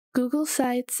Google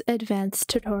Sites Advanced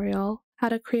Tutorial: How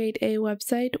to Create a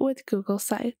Website with Google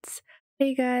Sites.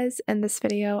 Hey guys, in this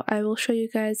video I will show you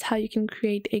guys how you can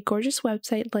create a gorgeous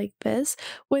website like this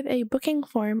with a booking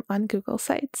form on Google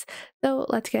Sites. So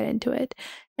let's get into it.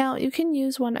 Now you can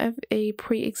use one of a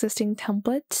pre-existing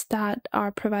templates that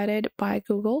are provided by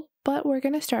Google, but we're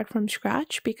going to start from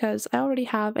scratch because I already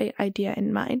have an idea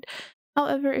in mind.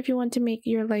 However, if you want to make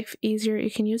your life easier, you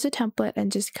can use a template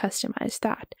and just customize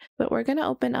that. But we're going to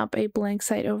open up a blank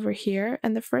site over here,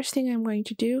 and the first thing I'm going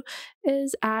to do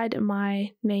is add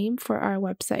my name for our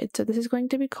website. So this is going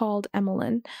to be called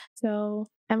Emmeline. So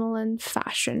Emmeline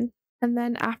Fashion. And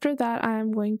then after that,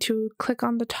 I'm going to click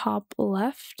on the top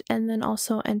left and then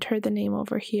also enter the name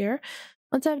over here.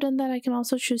 Once I've done that, I can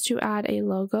also choose to add a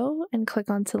logo and click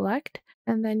on select.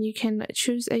 And then you can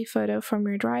choose a photo from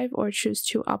your drive or choose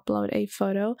to upload a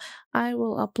photo. I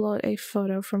will upload a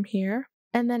photo from here.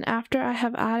 And then after I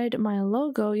have added my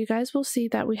logo, you guys will see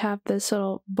that we have this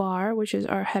little bar, which is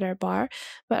our header bar,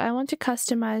 but I want to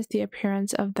customize the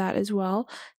appearance of that as well.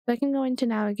 So I can go into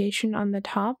navigation on the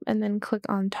top and then click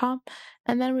on top,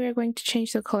 and then we are going to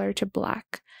change the color to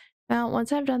black. Now,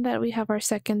 once I've done that, we have our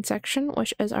second section,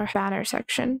 which is our banner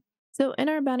section. So in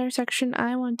our banner section,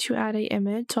 I want to add an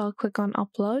image, so I'll click on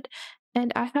upload,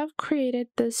 and I have created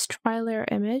this tri-layer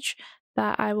image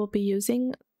that I will be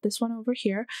using, this one over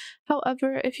here.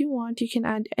 However, if you want, you can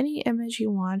add any image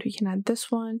you want. You can add this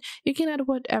one, you can add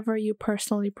whatever you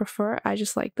personally prefer. I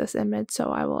just like this image,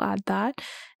 so I will add that.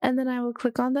 And then I will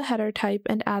click on the header type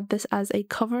and add this as a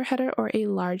cover header or a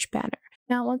large banner.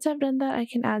 Now, once I've done that, I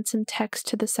can add some text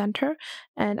to the center,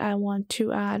 and I want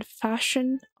to add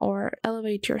fashion or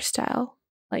elevate your style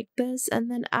like this.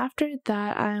 And then after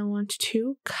that, I want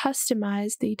to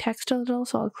customize the text a little.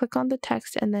 So I'll click on the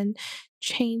text and then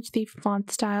change the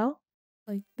font style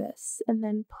like this, and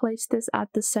then place this at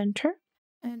the center.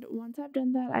 And once I've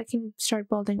done that, I can start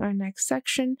building our next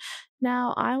section.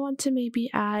 Now I want to maybe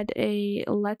add a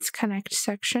Let's Connect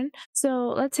section.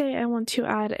 So let's say I want to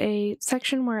add a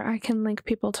section where I can link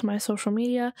people to my social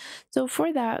media. So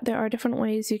for that, there are different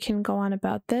ways you can go on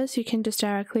about this. You can just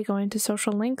directly go into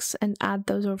social links and add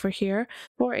those over here.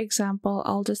 For example,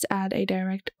 I'll just add a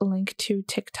direct link to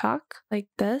TikTok like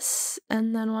this.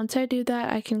 And then once I do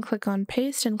that, I can click on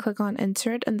paste and click on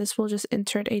insert, and this will just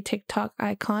insert a TikTok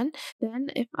icon. Then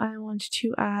if I want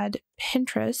to add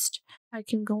Pinterest, I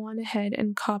can go on ahead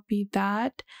and copy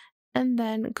that and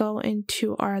then go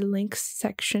into our links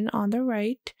section on the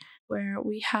right where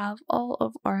we have all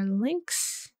of our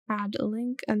links. Add a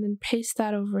link and then paste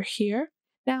that over here.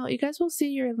 Now you guys will see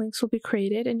your links will be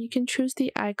created, and you can choose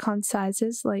the icon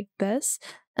sizes like this,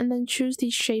 and then choose the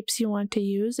shapes you want to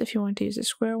use. If you want to use a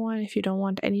square one, if you don't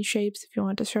want any shapes, if you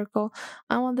want a circle.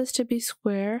 I want this to be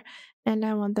square, and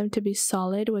I want them to be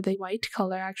solid with a white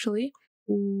color, actually.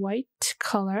 White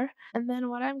color. And then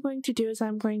what I'm going to do is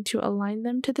I'm going to align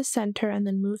them to the center and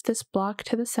then move this block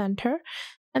to the center.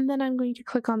 And then I'm going to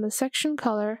click on the section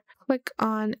color, click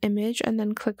on image, and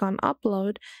then click on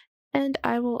upload. And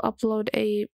I will upload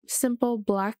a simple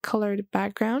black colored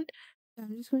background.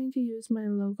 I'm just going to use my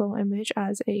logo image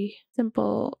as a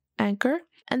simple anchor,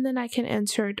 and then I can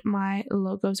insert my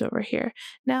logos over here.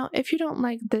 Now, if you don't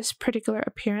like this particular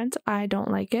appearance, I don't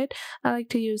like it. I like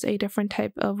to use a different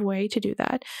type of way to do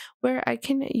that, where I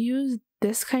can use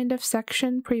this kind of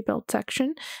section, pre-built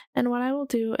section, and what I will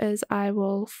do is I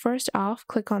will first off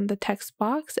click on the text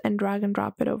box and drag and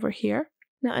drop it over here.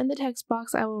 Now in the text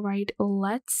box, I will write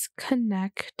 "Let's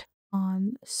Connect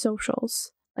on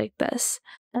Socials" like this.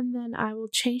 And then I will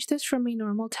change this from a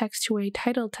normal text to a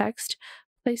title text,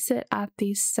 place it at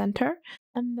the center,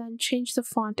 and then change the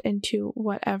font into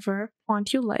whatever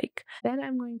font you like. Then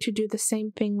I'm going to do the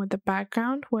same thing with the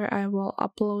background, where I will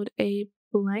upload a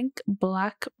blank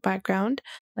black background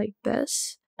like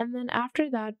this. And then after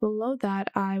that, below that,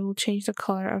 I will change the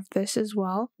color of this as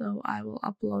well. So I will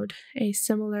upload a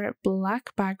similar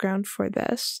black background for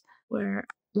this, where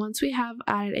once we have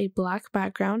added a black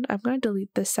background, I'm going to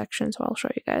delete this section so I'll show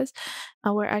you guys,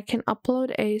 where I can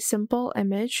upload a simple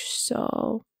image.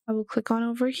 So I will click on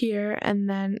over here and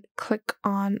then click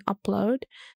on upload.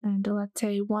 And let's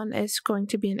say one is going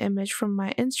to be an image from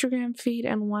my Instagram feed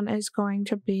and one is going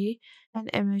to be an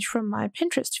image from my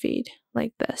Pinterest feed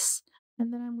like this.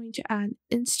 And then I'm going to add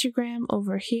Instagram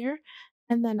over here,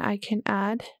 and then I can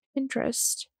add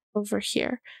Pinterest over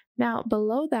here. Now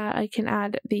below that, I can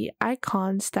add the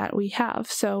icons that we have.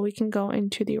 So we can go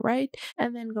into the right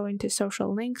and then go into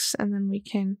social links, and then we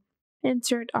can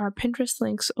insert our Pinterest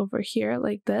links over here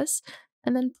like this.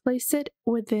 and then place it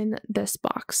within this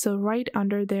box. So right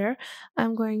under there,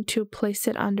 I'm going to place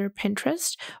it under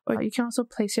Pinterest, or you can also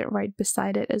place it right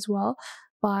beside it as well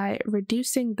by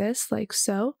reducing this like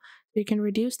so. You can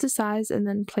reduce the size and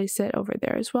then place it over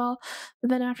there as well. But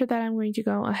then after that, I'm going to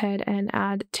go ahead and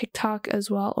add TikTok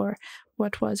as well, or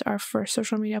what was our first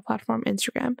social media platform,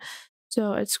 Instagram.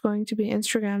 So it's going to be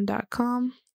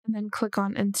instagram.com, and then click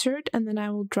on insert, and then I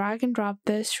will drag and drop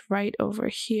this right over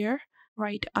here,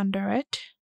 right under it,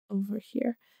 over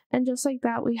here. And just like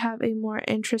that, we have a more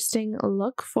interesting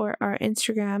look for our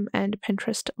Instagram and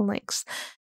Pinterest links.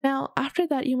 Now, after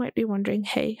that, you might be wondering,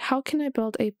 hey, how can I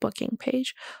build a booking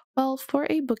page? Well, for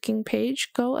a booking page,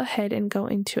 go ahead and go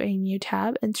into a new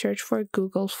tab and search for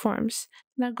Google Forms.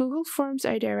 Now, Google Forms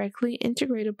are directly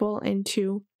integratable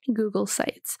into Google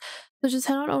Sites. So just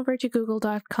head on over to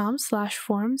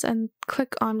google.com/forms and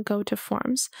click on Go to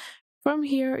Forms. From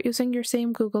here, using your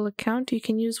same Google account, you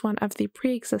can use one of the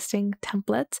pre-existing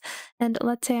templates. And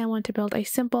let's say I want to build a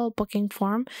simple booking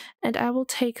form, and I will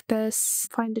take this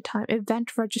find a time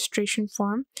event registration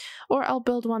form, or I'll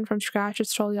build one from scratch.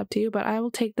 It's totally up to you, but I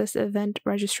will take this event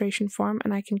registration form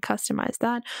and I can customize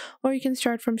that. Or you can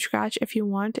start from scratch if you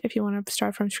want. If you want to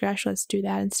start from scratch, let's do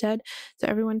that instead. So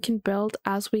everyone can build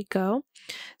as we go.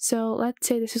 So let's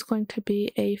say this is going to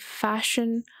be a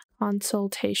fashion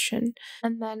consultation,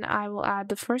 and then I will add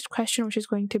the first question, which is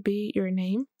going to be your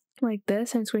name, like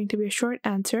this, and it's going to be a short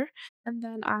answer. And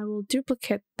then I will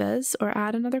duplicate this or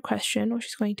add another question, which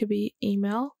is going to be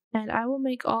email, and I will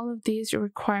make all of these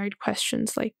required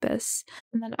questions like this.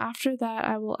 And then after that,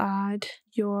 I will add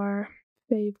your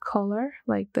fave color,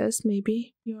 like this,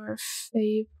 maybe your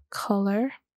fave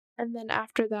color. And then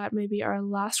after that, maybe our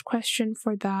last question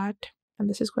for that, and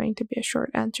this is going to be a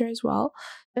short answer as well.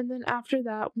 And then after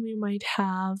that, we might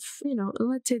have,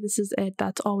 let's say this is it.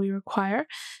 That's all we require.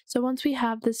 So once we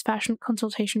have this fashion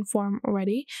consultation form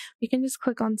ready, we can just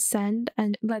click on send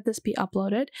and let this be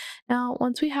uploaded. Now,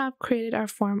 once we have created our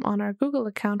form on our Google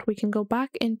account, we can go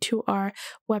back into our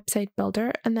website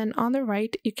builder, and then on the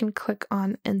right, you can click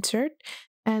on insert.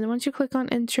 And once you click on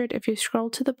insert, if you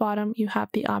scroll to the bottom, you have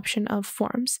the option of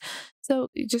forms. So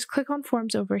you just click on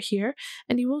forms over here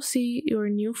and you will see your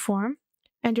new form,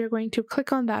 and you're going to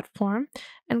click on that form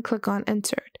and click on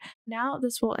insert. Now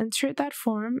this will insert that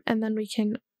form, and then we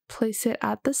can place it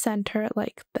at the center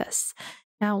like this.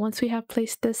 Now, once we have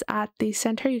placed this at the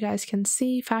center, you guys can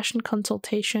see fashion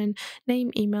consultation, name,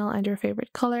 email, and your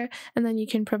favorite color, and then you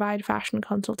can provide fashion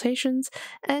consultations.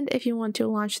 And if you want to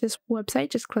launch this website,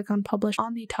 just click on publish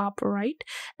on the top right,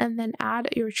 and then add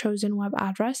your chosen web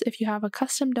address. If you have a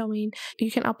custom domain, you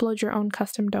can upload your own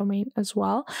custom domain as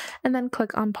well, and then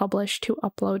click on publish to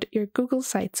upload your Google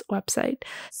Sites website.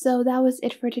 So that was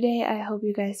it for today. I hope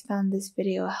you guys found this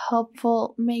video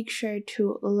helpful. Make sure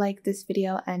to like this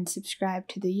video and subscribe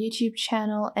to the YouTube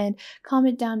channel, and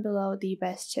comment down below the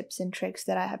best tips and tricks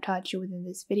that I have taught you within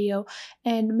this video.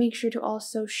 And make sure to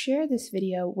also share this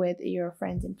video with your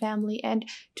friends and family and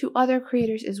to other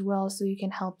creators as well, so you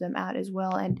can help them out as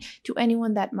well, and to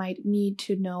anyone that might need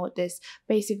to know this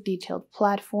basic detailed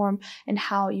platform and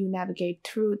how you navigate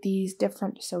through these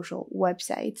different social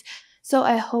websites. So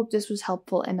I hope this was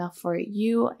helpful enough for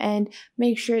you, and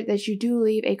make sure that you do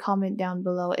leave a comment down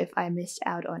below if I missed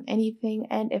out on anything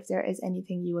and if there is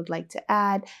anything you would like to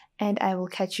add, and I will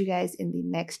catch you guys in the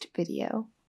next video.